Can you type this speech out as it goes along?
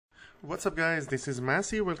What's up guys, this is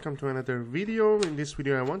Massey. Welcome to another video. In this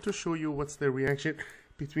video I want to show you what's the reaction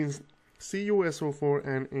between CuSO4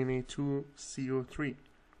 and Na2CO3.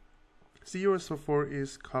 CuSO4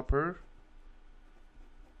 is copper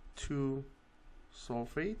to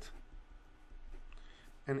sulfate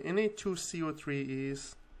and Na2CO3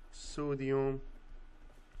 is sodium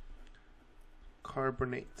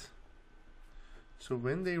carbonate. So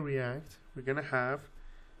when they react, we're gonna have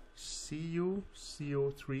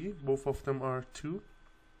CuCO3, both of them are 2,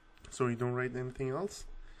 so we don't write anything else,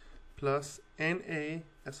 plus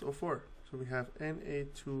NaSO4. So we have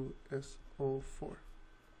Na2SO4.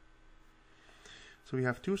 So we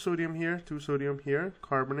have 2 sodium here,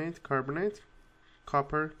 carbonate, carbonate,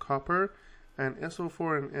 copper, copper, and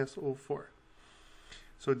SO4 and SO4.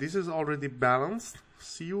 So this is already balanced.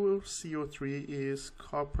 CuCO3 is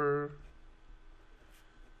copper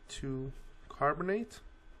to carbonate,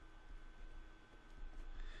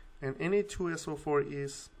 and Na2SO4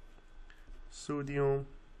 is sodium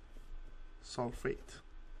sulfate.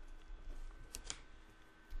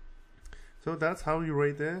 So that's how you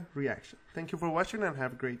rate the reaction. Thank you for watching and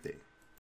have a great day.